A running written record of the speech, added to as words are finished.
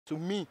To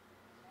me,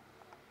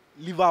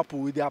 Liverpool,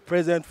 with their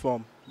present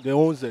form, they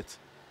own it.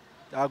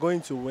 They are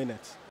going to win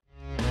it.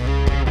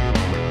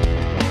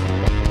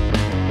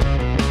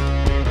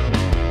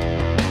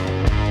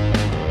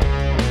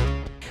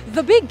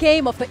 The big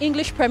game of the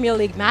English Premier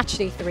League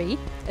Matchday 3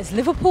 is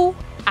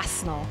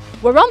Liverpool-Arsenal.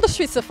 We're on the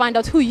streets to find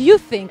out who you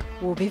think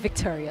will be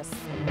victorious.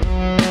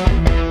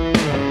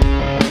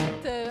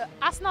 The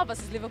Arsenal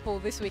versus Liverpool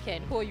this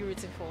weekend, who are you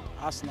rooting for?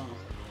 Arsenal.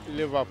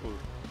 Liverpool.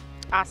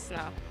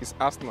 Arsenal. It's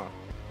Arsenal.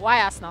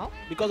 Why Arsenal?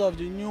 Because of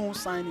the new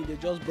signing they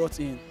just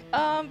brought in.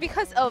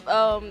 Because of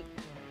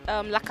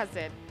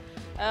Lacazette.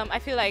 I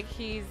feel like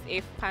he's a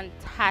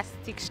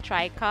fantastic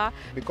striker.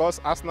 Because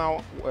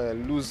Arsenal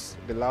lose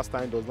the last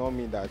time does not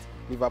mean that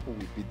Liverpool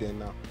will be there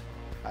now.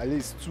 At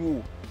least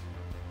two.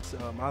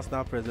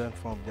 Arsenal present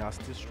form, they are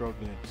still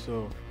struggling.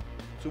 So,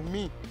 to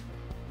me,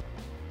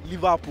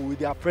 Liverpool, with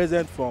their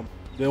present form,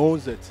 they own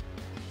it.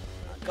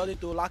 According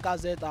to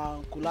Lacazette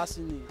and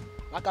Kolasini,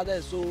 Lacazette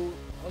is so,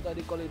 what do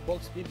they call it,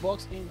 box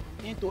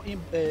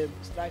into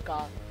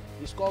striker.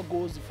 He scored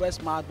goals the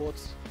first match, but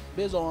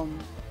based on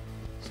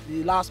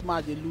the last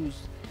match they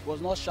lose,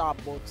 was not sharp,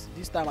 but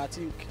this time I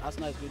think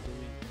Arsenal is going to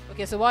win.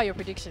 Okay, so what are your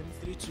predictions?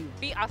 3-2.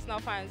 We Arsenal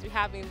fans, we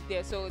have him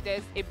there, so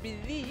there's a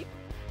belief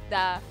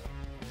that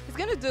he's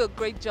going to do a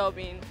great job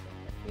in,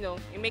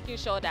 in making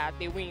sure that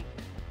they win.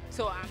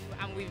 So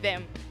I'm with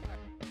them.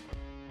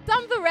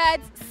 Some the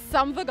Reds,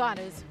 some the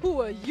Gunners.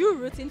 Who are you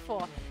rooting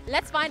for?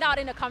 Let's find out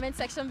in the comment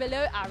section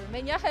below. I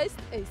remain your host,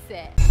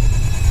 Ose.